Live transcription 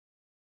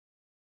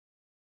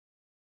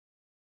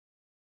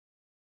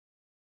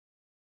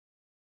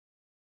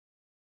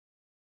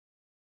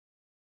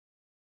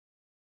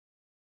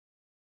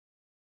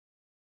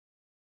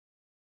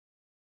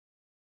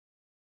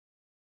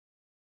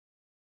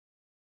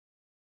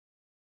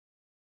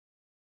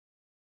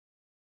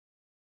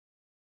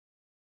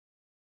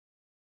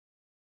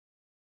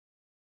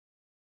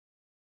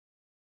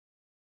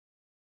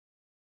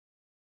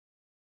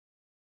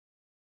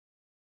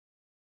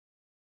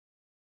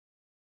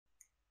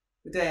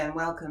Good day and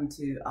welcome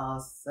to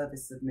our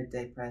service of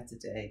midday prayer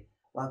today.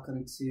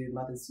 Welcome to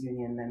Mothers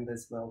Union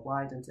members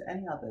worldwide and to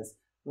any others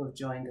who have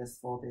joined us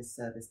for this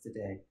service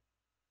today.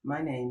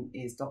 My name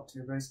is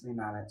Dr. Rosemarie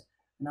Mallett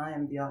and I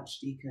am the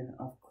Archdeacon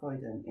of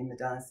Croydon in the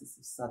Diocese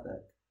of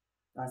Southwark.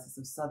 The Diocese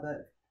of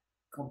Southwark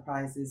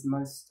comprises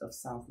most of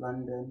South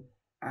London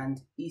and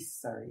East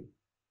Surrey.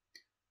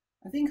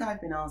 I think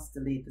I've been asked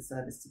to lead the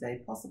service today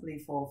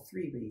possibly for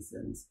 3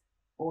 reasons,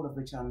 all of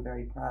which I'm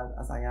very proud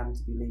as I am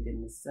to be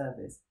leading this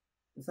service.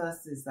 The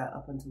first is that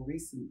up until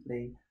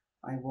recently,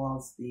 I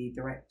was the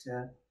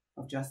Director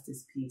of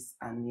Justice, Peace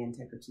and the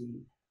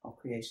Integrity of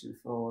Creation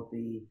for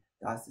the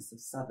Diocese of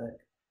Southwark.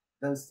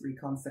 Those 3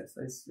 concepts,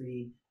 those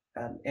 3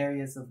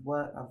 areas of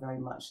work are very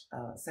much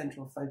a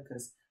central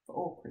focus for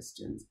all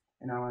Christians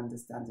in our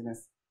understanding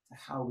as to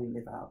how we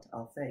live out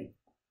our faith.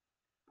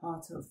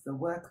 Part of the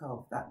work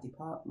of that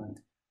department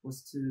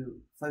was to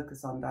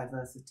focus on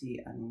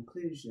diversity and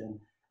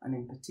inclusion, and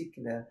in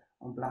particular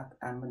on Black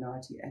and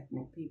minority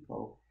ethnic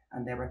people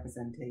and their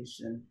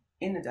representation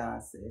in the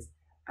diocese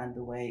and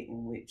the way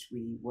in which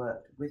we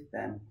worked with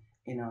them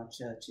in our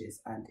churches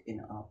and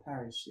in our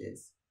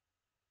parishes.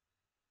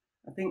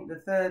 I think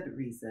the third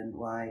reason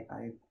why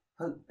I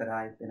hope that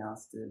I've been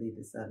asked to lead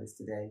the service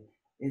today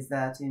is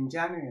that in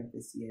January of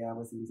this year I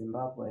was in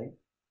Zimbabwe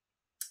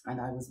and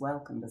I was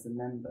welcomed as a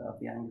member of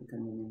the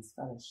Anglican Women's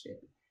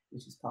Fellowship,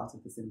 which is part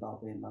of the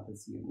Zimbabwean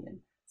Mothers Union.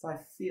 So I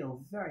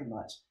feel very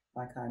much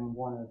like I'm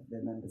one of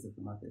the members of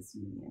the Mothers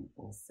Union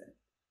also.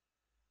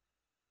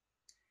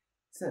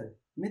 So,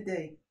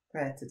 midday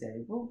prayer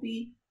today will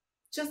be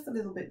just a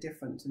little bit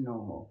different to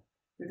normal.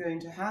 We're going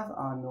to have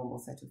our normal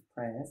set of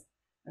prayers,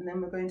 and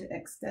then we're going to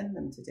extend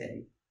them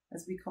today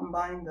as we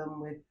combine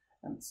them with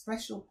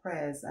special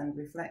prayers and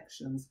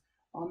reflections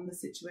on the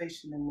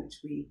situation in which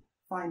we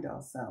find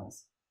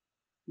ourselves.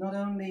 Not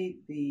only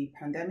the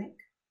pandemic,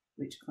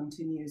 which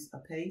continues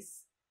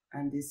apace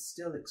and is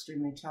still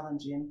extremely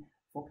challenging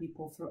for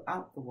people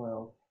throughout the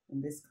world,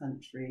 in this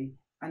country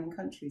and in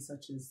countries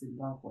such as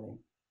Zimbabwe.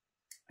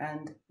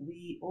 And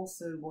we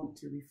also want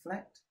to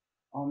reflect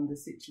on the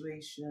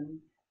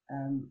situation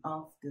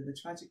after the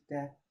tragic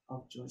death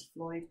of George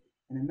Floyd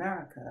in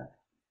America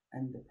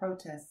and the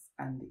protests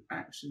and the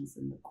actions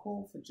and the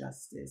call for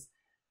justice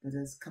that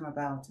has come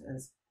about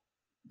as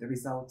the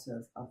result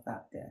of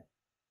that death.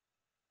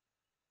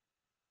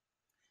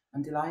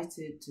 I'm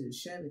delighted to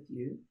share with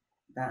you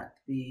that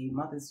the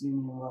Mothers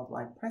Union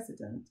Worldwide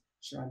President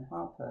Sheran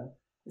Harper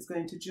is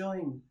going to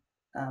join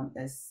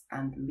us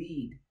and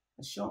lead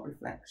a short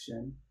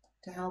reflection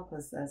to help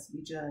us as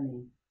we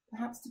journey,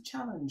 perhaps to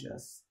challenge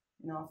us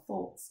in our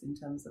thoughts in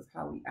terms of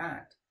how we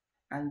act,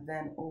 and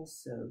then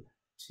also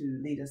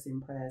to lead us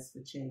in prayers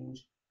for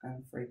change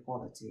and for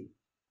equality.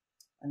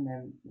 And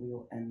then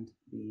we'll end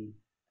the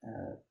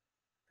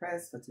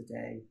prayers for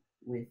today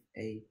with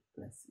a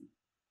blessing.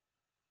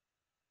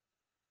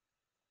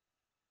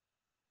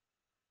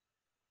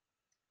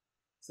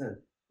 So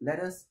let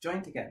us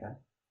join together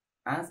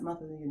as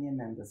Mother Union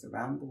members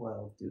around the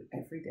world do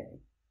every day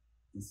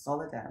in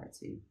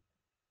solidarity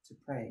to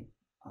pray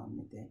our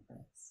midday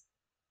prayers.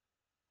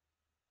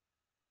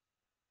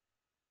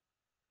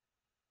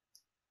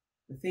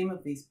 The theme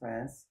of these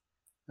prayers,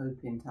 Hope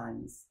in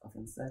Times of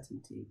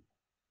Uncertainty,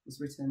 was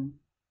written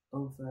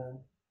over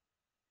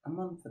a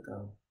month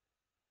ago,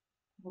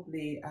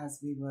 probably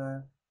as we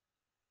were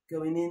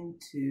going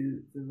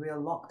into the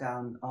real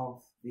lockdown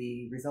of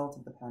the result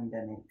of the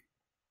pandemic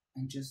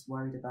and just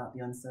worried about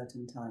the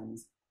uncertain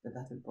times that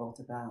had brought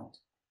about.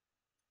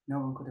 No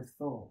one could have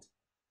thought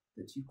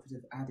that you could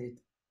have added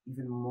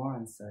even more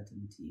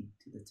uncertainty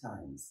to the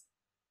times.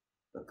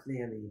 But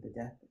clearly the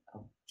death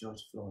of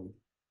George Floyd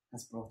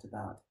has brought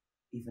about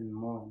even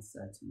more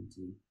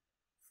uncertainty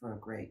for a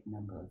great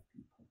number of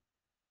people.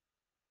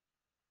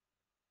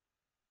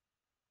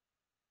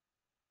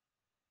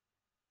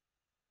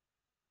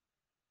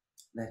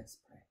 Let us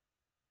pray.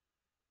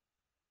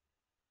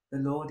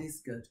 The Lord is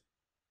good,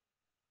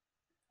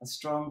 a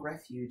strong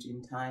refuge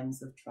in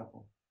times of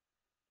trouble.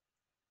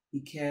 He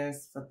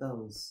cares for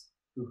those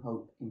who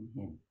hope in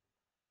him.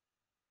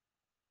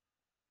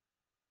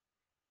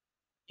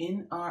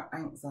 In our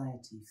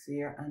anxiety,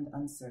 fear and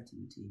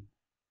uncertainty,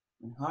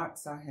 when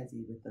hearts are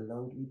heavy with the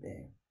load we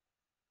bear,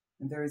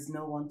 and there is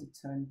no one to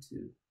turn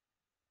to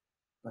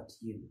but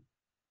you.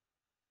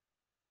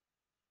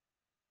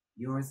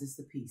 Yours is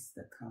the peace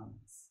that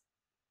calms,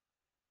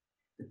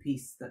 the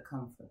peace that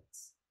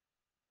comforts,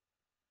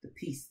 the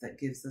peace that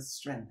gives us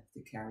strength to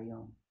carry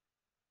on.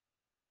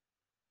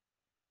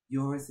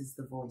 Yours is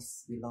the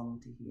voice we long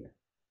to hear,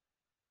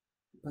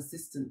 the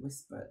persistent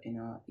whisper in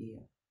our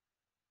ear.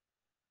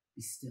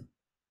 Be still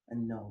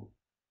and know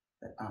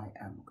that I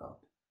am God.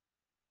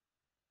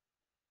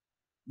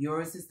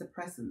 Yours is the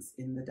presence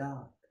in the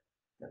dark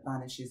that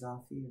banishes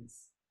our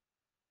fears.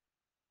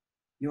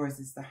 Yours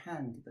is the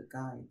hand that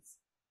guides,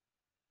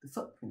 the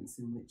footprints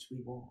in which we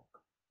walk.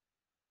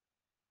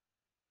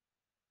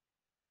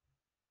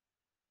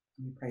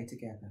 And we pray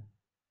together.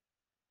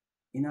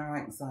 In our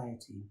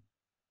anxiety,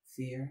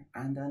 fear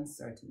and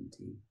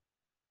uncertainty,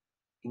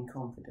 in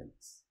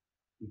confidence,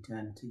 we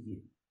turn to you.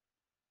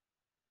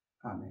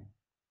 Amen.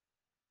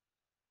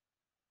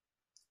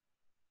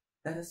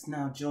 Let us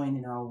now join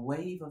in our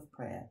wave of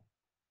prayer,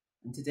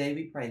 and today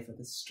we pray for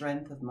the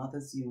strength of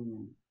Mothers'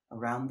 Union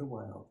around the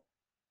world,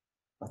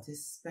 but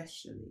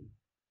especially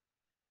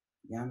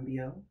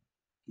Yambio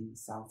in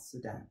South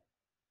Sudan,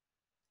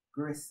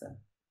 Garissa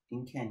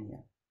in Kenya,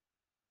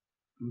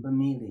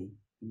 Mbamili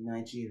in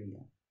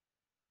Nigeria,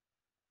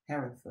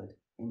 Hereford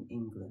in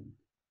England,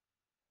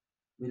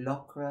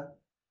 Wilokra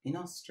in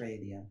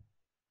Australia,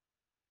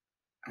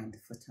 and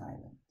for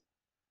Thailand.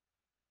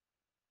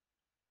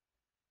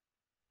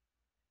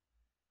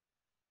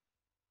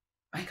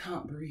 I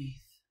can't breathe.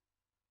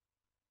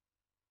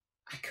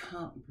 I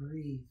can't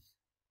breathe.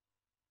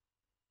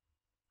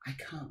 I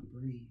can't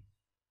breathe.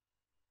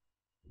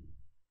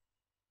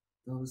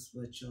 Those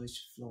were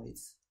George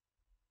Floyd's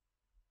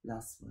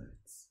last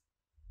words.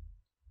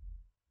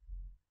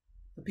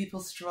 For people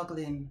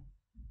struggling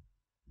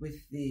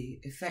with the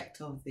effect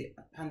of the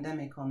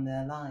pandemic on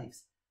their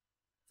lives,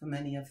 for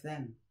many of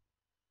them,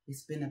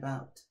 it's been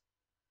about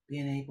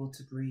being able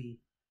to breathe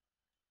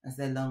as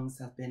their lungs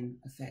have been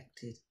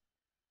affected.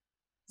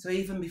 So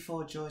even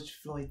before George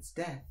Floyd's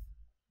death,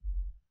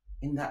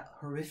 in that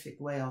horrific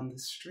way on the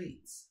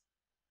streets,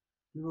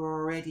 we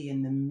were already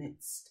in the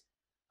midst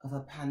of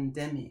a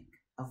pandemic,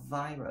 a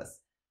virus,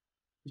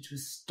 which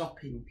was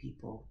stopping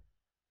people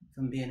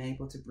from being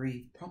able to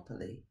breathe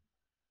properly.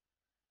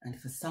 And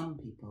for some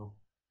people,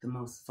 the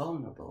most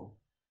vulnerable,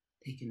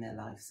 taking their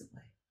lives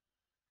away.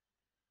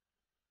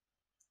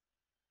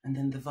 And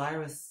then the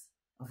virus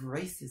of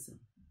racism,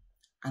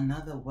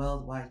 another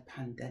worldwide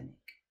pandemic,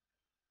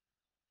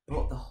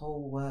 brought the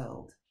whole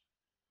world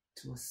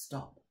to a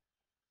stop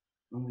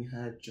when we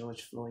heard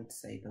George Floyd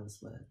say those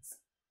words,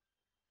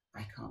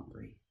 I can't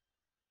breathe,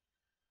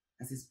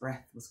 as his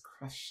breath was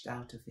crushed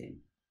out of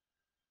him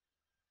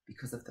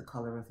because of the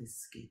color of his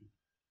skin.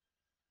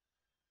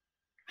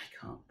 I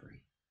can't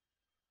breathe.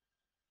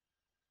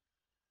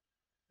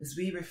 As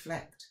we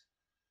reflect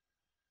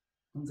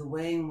on the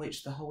way in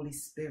which the Holy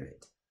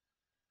Spirit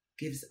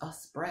gives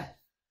us breath,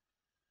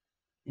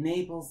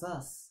 enables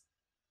us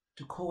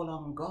to call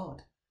on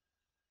God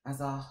as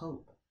our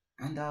hope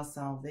and our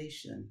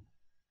salvation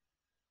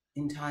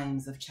in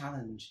times of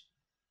challenge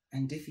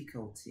and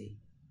difficulty.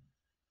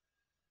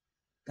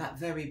 That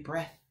very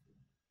breath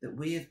that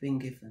we have been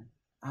given,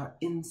 our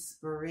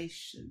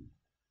inspiration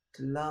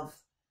to love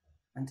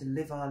and to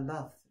live our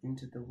love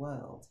into the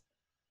world,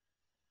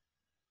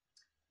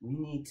 we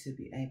need to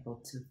be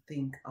able to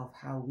think of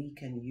how we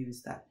can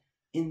use that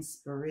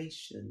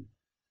inspiration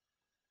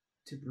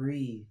to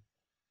breathe,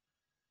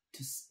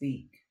 to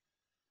speak,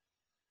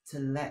 to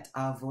let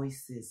our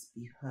voices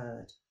be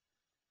heard,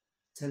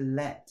 to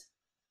let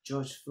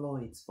George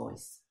Floyd's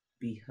voice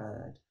be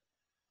heard,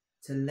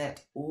 to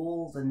let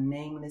all the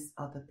nameless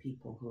other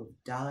people who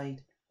have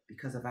died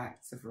because of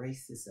acts of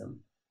racism,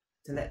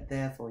 to let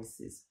their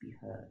voices be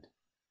heard,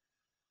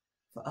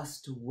 for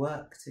us to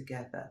work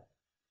together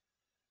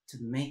to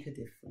make a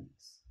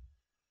difference,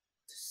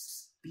 to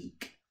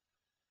speak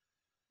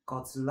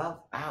God's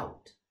love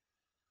out,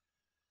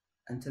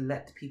 and to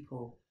let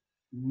people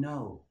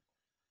know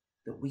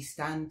that we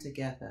stand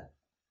together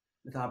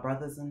with our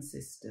brothers and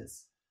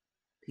sisters,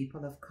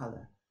 people of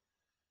color,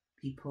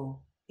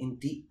 people in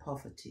deep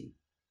poverty,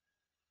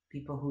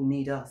 people who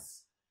need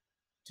us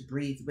to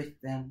breathe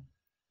with them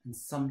and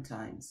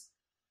sometimes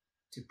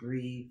to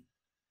breathe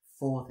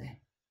for them.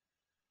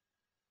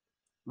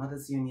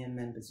 Mothers Union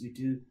members, you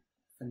do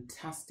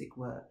fantastic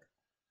work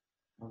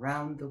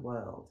around the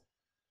world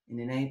in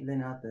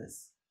enabling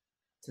others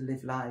to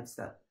live lives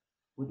that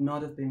would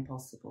not have been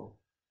possible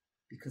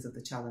because of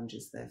the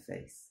challenges they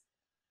face.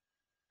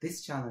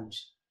 This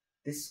challenge,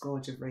 this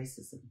scourge of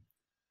racism,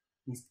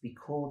 needs to be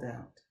called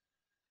out,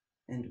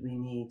 and we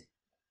need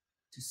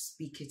to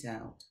speak it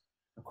out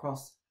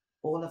across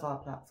all of our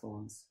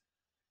platforms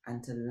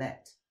and to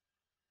let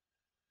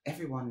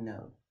everyone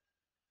know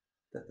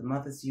that the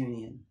Mothers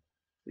Union,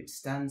 which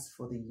stands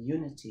for the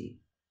unity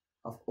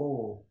of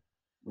all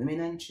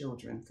women and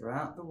children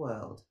throughout the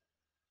world,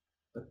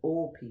 but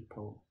all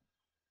people,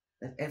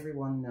 let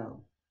everyone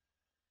know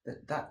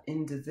that that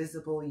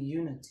indivisible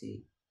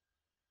unity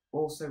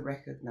also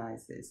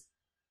recognizes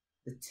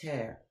the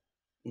tear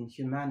in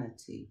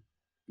humanity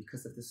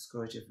because of the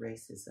scourge of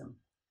racism,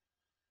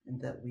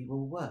 and that we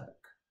will work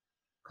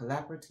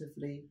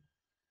collaboratively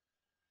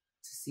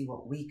to see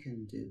what we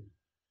can do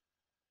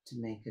to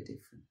make a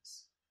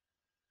difference.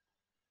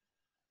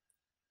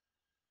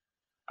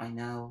 I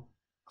now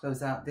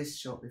close out this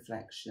short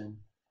reflection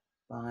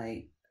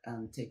by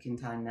taking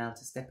time now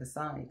to step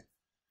aside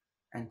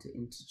and to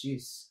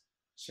introduce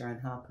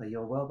Sheran Harper,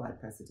 your Worldwide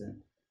President,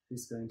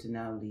 who's going to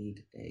now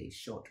lead a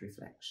short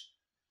reflection.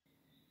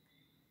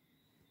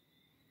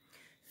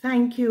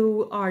 Thank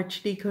you,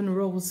 Archdeacon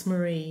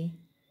Rosemarie,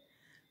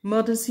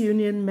 Mothers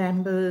Union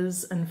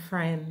members and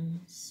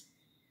friends.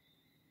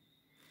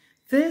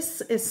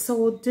 This is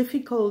so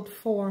difficult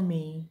for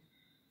me.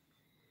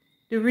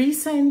 The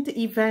recent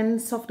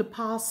events of the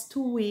past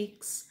 2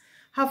 weeks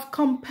have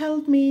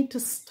compelled me to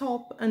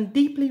stop and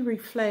deeply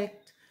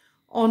reflect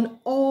on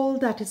all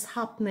that is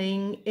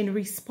happening in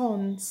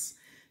response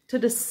to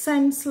the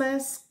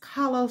senseless,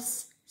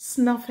 callous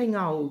snuffing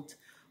out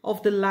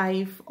of the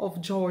life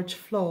of George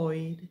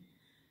Floyd,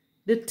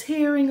 the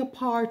tearing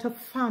apart of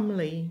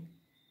family.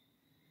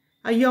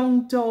 A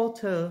young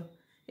daughter,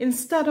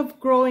 instead of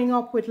growing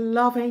up with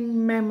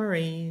loving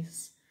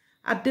memories,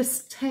 at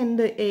this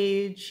tender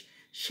age,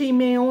 she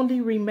may only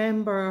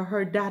remember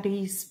her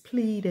daddy's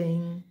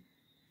pleading,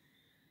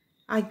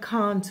 "I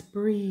can't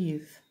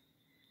breathe,"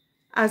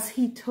 as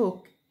he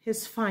took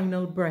his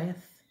final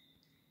breath.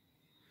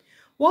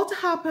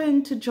 What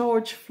happened to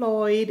George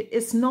Floyd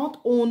is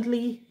not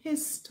only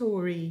his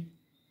story.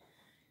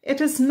 It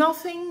is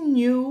nothing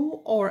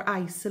new or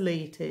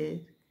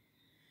isolated.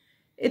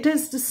 It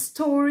is the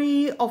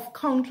story of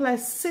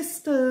countless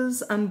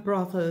sisters and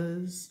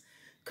brothers,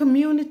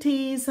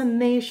 communities and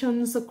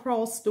nations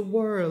across the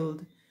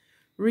world,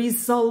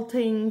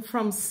 resulting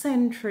from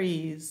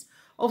centuries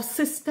of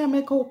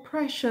systemic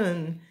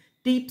oppression,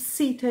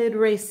 deep-seated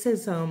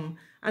racism,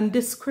 and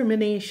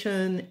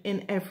discrimination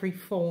in every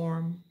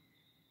form.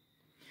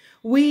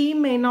 We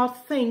may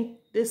not think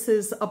this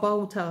is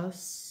about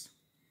us.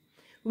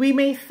 We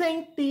may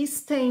think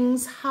these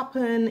things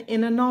happen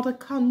in another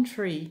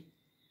country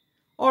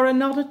or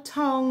another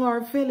town or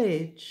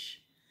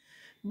village,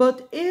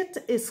 but it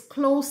is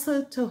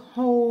closer to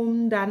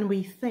home than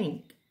we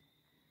think.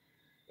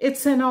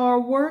 It's in our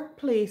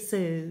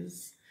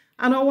workplaces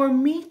and our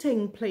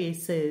meeting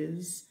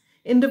places,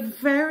 in the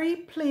very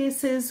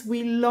places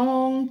we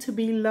long to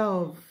be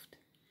loved,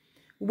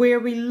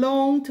 where we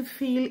long to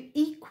feel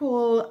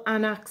equal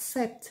and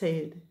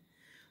accepted,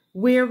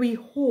 where we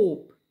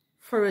hope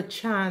for a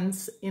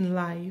chance in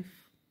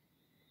life.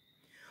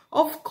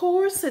 Of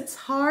course,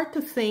 it's hard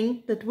to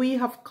think that we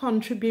have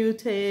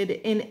contributed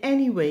in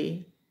any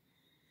way.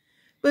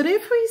 But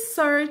if we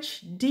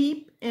search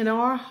deep in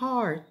our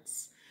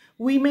hearts,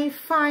 we may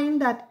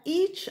find that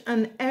each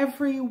and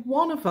every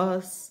one of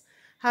us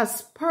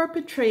has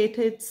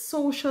perpetrated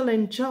social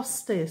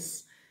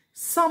injustice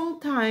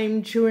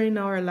sometime during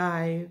our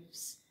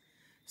lives,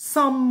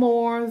 some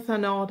more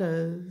than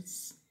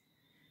others.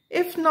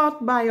 If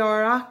not by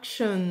our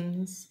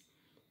actions,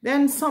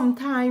 then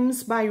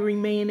sometimes by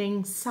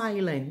remaining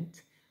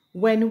silent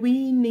when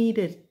we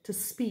needed to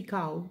speak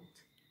out.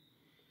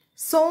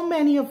 So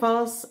many of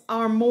us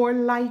are more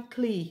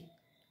likely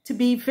to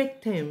be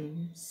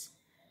victims,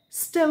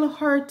 still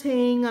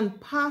hurting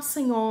and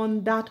passing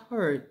on that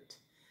hurt,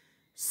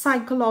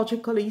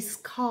 psychologically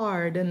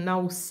scarred and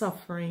now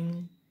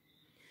suffering.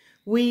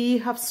 We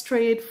have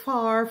strayed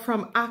far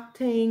from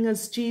acting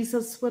as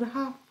Jesus would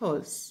have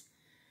us,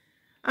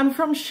 and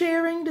from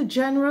sharing the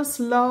generous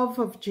love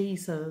of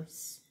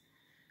Jesus,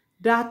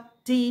 that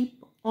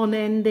deep,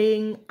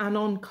 unending, and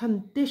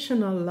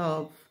unconditional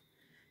love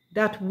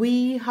that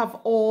we have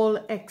all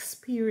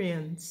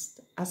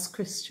experienced as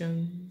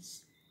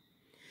Christians.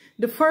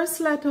 The first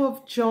letter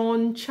of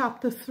John,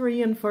 chapter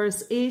 3 and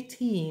verse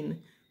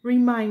 18,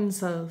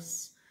 reminds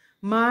us,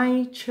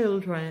 "My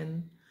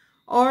children,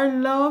 our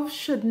love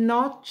should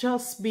not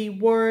just be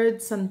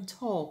words and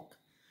talk,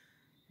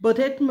 but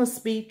it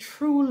must be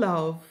true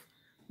love,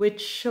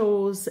 which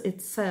shows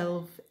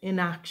itself in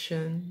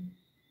action."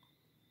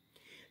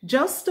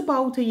 Just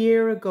about a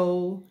year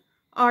ago,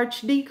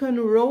 Archdeacon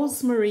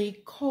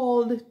Rosemarie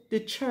called the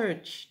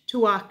church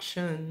to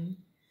action,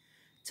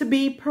 to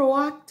be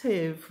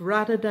proactive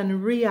rather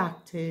than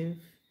reactive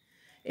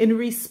in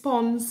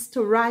response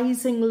to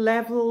rising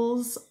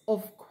levels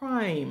of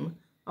crime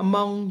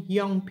among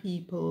young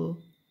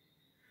people,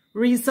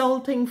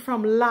 resulting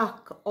from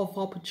lack of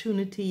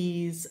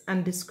opportunities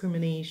and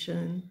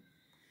discrimination.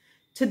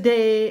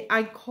 Today,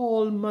 I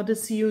call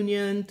Mothers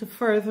Union to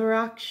further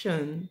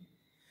action.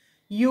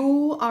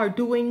 You are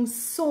doing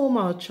so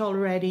much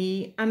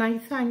already, and I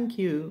thank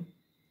you.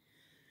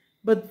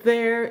 But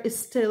there is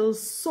still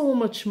so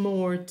much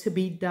more to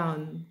be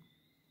done.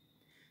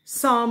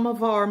 Some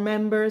of our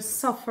members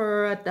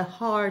suffer at the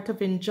heart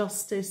of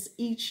injustice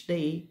each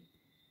day.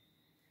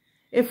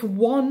 If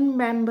one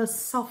member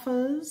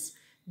suffers,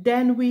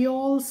 then we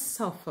all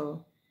suffer.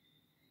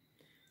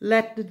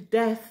 Let the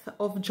death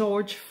of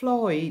George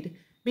Floyd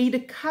be the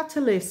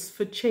catalyst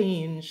for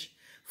change,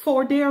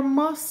 for there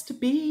must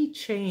be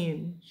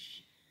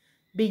change,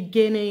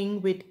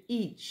 beginning with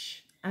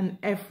each and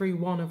every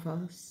one of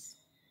us.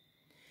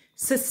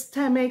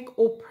 Systemic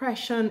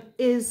oppression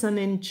is an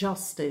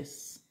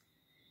injustice.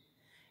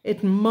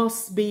 It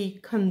must be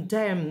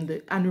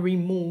condemned and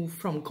removed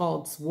from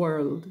God's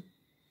world.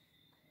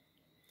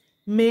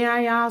 May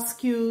I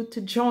ask you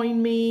to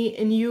join me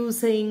in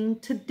using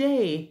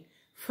today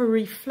for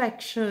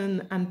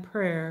reflection and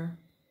prayer.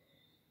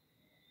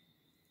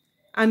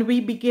 And we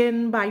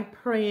begin by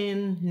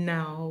praying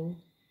now.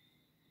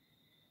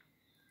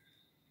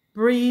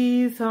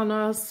 Breathe on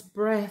us,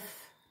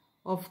 breath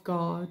of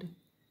God.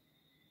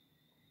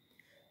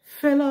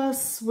 Fill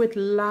us with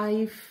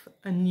life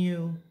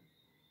anew.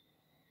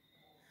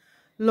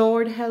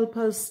 Lord, help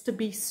us to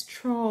be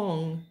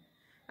strong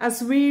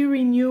as we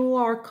renew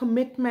our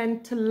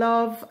commitment to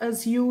love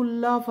as you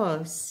love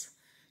us,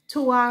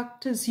 to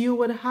act as you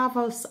would have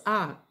us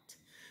act,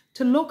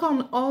 to look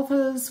on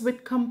others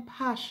with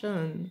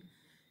compassion,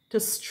 to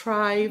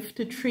strive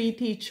to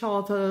treat each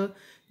other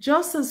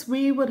just as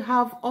we would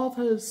have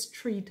others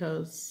treat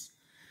us,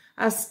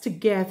 as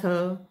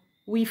together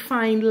we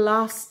find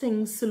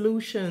lasting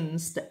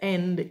solutions to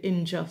end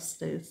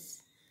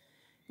injustice.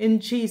 In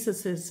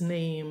Jesus'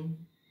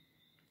 name,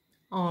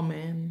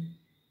 Amen.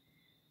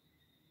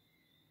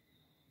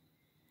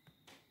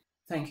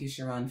 Thank you,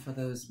 Sheran, for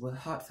those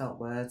heartfelt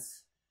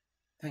words.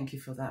 Thank you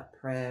for that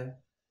prayer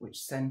which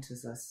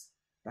centers us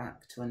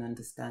back to an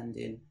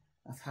understanding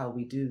of how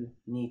we do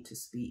need to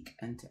speak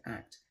and to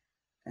act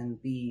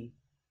and be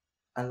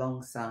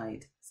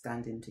alongside,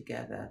 standing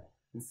together,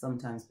 and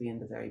sometimes being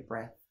the very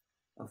breath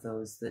of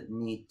those that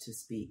need to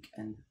speak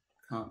and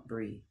can't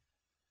breathe.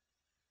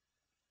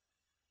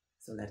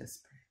 So let us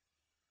pray.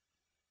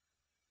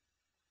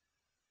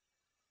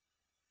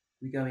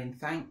 We go in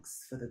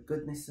thanks for the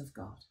goodness of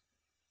God,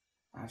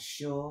 our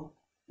sure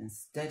and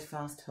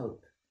steadfast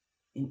hope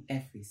in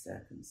every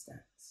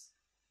circumstance.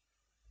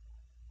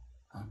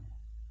 Amen.